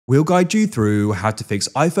We'll guide you through how to fix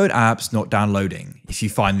iPhone apps not downloading. If you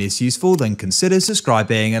find this useful, then consider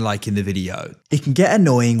subscribing and liking the video. It can get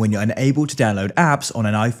annoying when you're unable to download apps on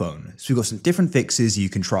an iPhone, so we've got some different fixes you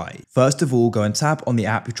can try. First of all, go and tap on the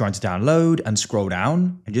app you're trying to download and scroll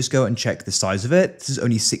down and just go and check the size of it. This is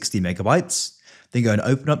only 60 megabytes. Then go and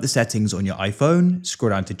open up the settings on your iPhone, scroll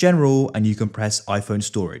down to general, and you can press iPhone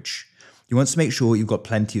storage. You want to make sure you've got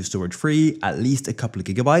plenty of storage free, at least a couple of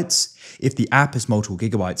gigabytes. If the app has multiple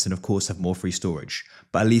gigabytes, then of course have more free storage,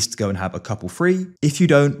 but at least go and have a couple free. If you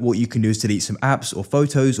don't, what you can do is delete some apps or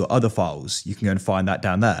photos or other files. You can go and find that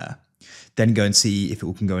down there. Then go and see if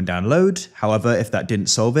it can go and download. However, if that didn't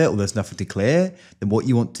solve it or there's nothing to clear, then what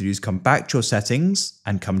you want to do is come back to your settings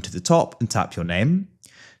and come to the top and tap your name.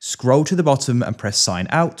 Scroll to the bottom and press sign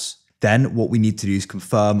out. Then what we need to do is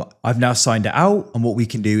confirm I've now signed it out, and what we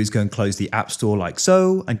can do is go and close the App Store like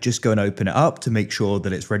so and just go and open it up to make sure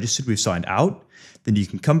that it's registered we've signed out. Then you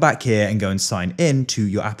can come back here and go and sign in to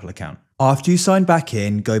your Apple account. After you sign back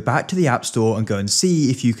in, go back to the App Store and go and see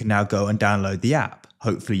if you can now go and download the app.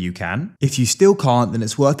 Hopefully you can. If you still can't, then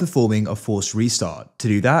it's worth performing a forced restart. To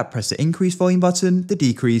do that, press the increase volume button, the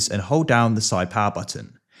decrease, and hold down the side power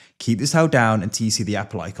button. Keep this held down until you see the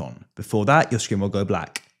Apple icon. Before that, your screen will go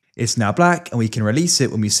black. It's now black and we can release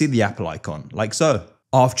it when we see the Apple icon, like so.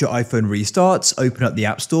 After your iPhone restarts, open up the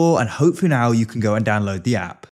App Store and hopefully now you can go and download the app.